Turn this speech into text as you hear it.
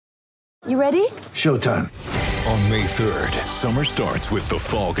You ready? Showtime. On May 3rd, summer starts with The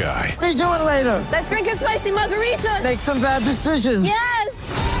Fall Guy. Let's do it later. Let's drink a spicy margarita. Make some bad decisions. Yes!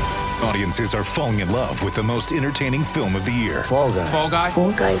 Audiences are falling in love with the most entertaining film of the year. Fall Guy. Fall Guy?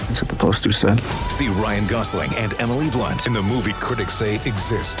 Fall guy. That's what the poster said. See Ryan Gosling and Emily Blunt in the movie critics say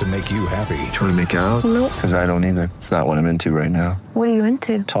exists to make you happy. Trying to make it out? Nope. Because I don't either. It's not what I'm into right now. What are you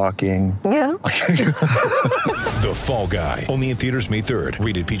into? Talking. Yeah. The Fall Guy. Only in theaters May 3rd.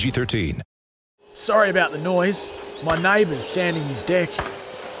 Rated PG-13. Sorry about the noise. My neighbour's sanding his deck.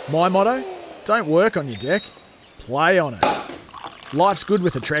 My motto? Don't work on your deck. Play on it. Life's good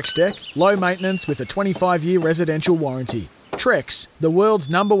with a Trex deck. Low maintenance with a 25-year residential warranty. Trex, the world's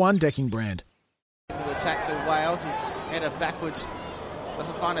 #1 decking brand. The attack for Wales, he's headed backwards.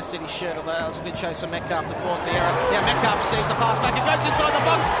 Doesn't find a City shirt, although that was a good chase from Metcalf to force the error. Yeah, Metcalf receives the pass back and goes inside the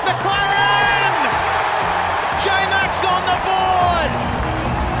box. McLaren! J-Max on the board!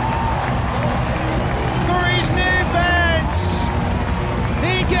 For his new fans,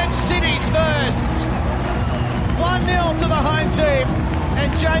 he gets City's first. 1-0 to the home team, and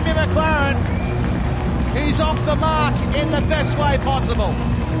Jamie McLaren, he's off the mark in the best way possible.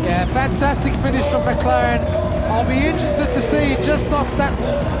 Yeah, fantastic finish from McLaren. I'll be interested to see just off that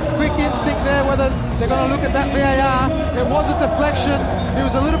quick instinct there whether they're going to look at that VAR. It was a deflection. He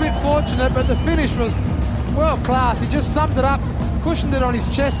was a little bit fortunate, but the finish was world class. He just summed it up, cushioned it on his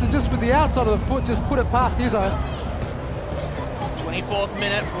chest, and just with the outside of the foot, just put it past his own. 24th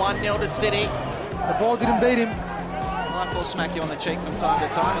minute, 1-0 to City. The ball didn't beat him. Life will smack you on the cheek from time to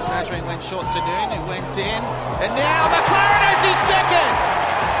time as Nadrian went short to noon, who went in. And now McLaren has his second!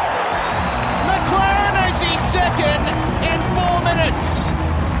 McLaren has his second in 4 minutes!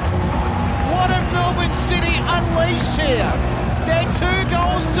 What have Melbourne City unleashed here? They're 2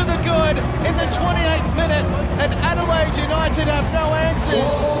 goals to the good in the 28th minute, and Adelaide United have no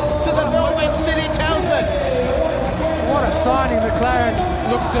answers to the Melbourne City talisman. What a signing McLaren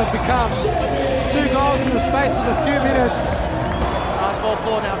looks to have become. 2 goals in the space of a few minutes. Pass ball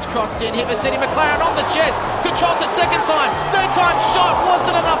forward, now it's crossed in. Hit for City. McLaren on the chest. Controls it second time. Third time shot.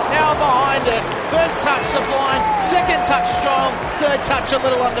 Wasn't enough power behind it. First touch sublime. Second touch strong. Third touch a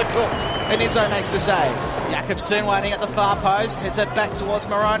little undercooked. And Izzo makes the save. Jakobsen waiting at the far post. Heads it back towards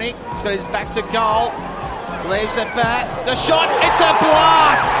Moroney. He's got his back to goal. Leaves it back. The shot. It's a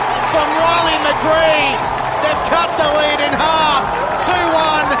blast from Riley McGree. They've cut the lead in half.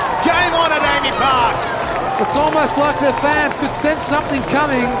 2-1. Game on at Amy Park. It's almost like their fans could sense something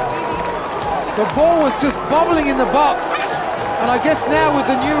coming. The ball was just bobbling in the box. And I guess now with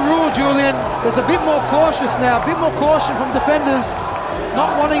the new rule, Julian, there's a bit more cautious now, a bit more caution from defenders,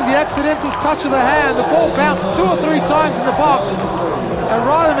 not wanting the accidental touch of the hand. The ball bounced 2 or 3 times in the box. And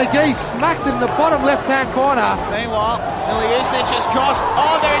Riley McGee smacked it in the bottom left-hand corner. Meanwhile, Iliusnic's cross.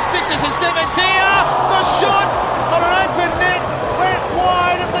 Oh, there is 6s and 7s here. The shot on an open net went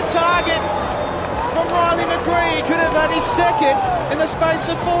wide of the target from Riley McGree. He could have had his second in the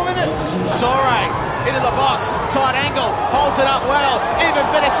space of 4 minutes. Torre into the box, tight angle, holds it up well. Even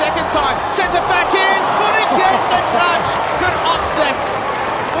better second time, sends it back in. Couldn't get the touch. Good offset.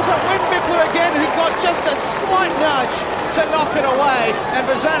 Was it Windmickler again who got just a slight nudge to knock it away, and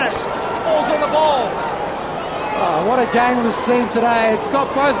Bazanis falls on the ball. Oh, what a game we've seen today. It's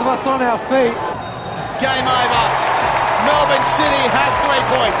got both of us on our feet. Game over. Melbourne City had 3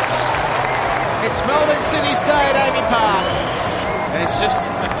 points. It's Melbourne City's day at Amy Park, and it's just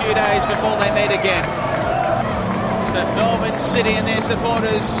a few days before they meet again. But Melbourne City and their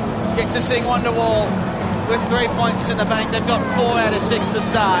supporters get to sing Wonderwall with 3 points in the bank. They've got 4 out of 6 to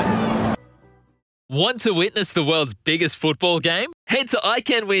start. Want to witness the world's biggest football game? Head to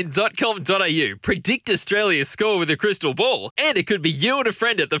iCanWin.com.au, predict Australia's score with a crystal ball, and it could be you and a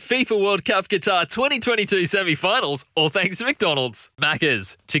friend at the FIFA World Cup Qatar 2022 semi-finals, all thanks to McDonald's.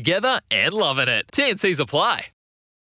 Maccas, together and loving it. TNCs apply.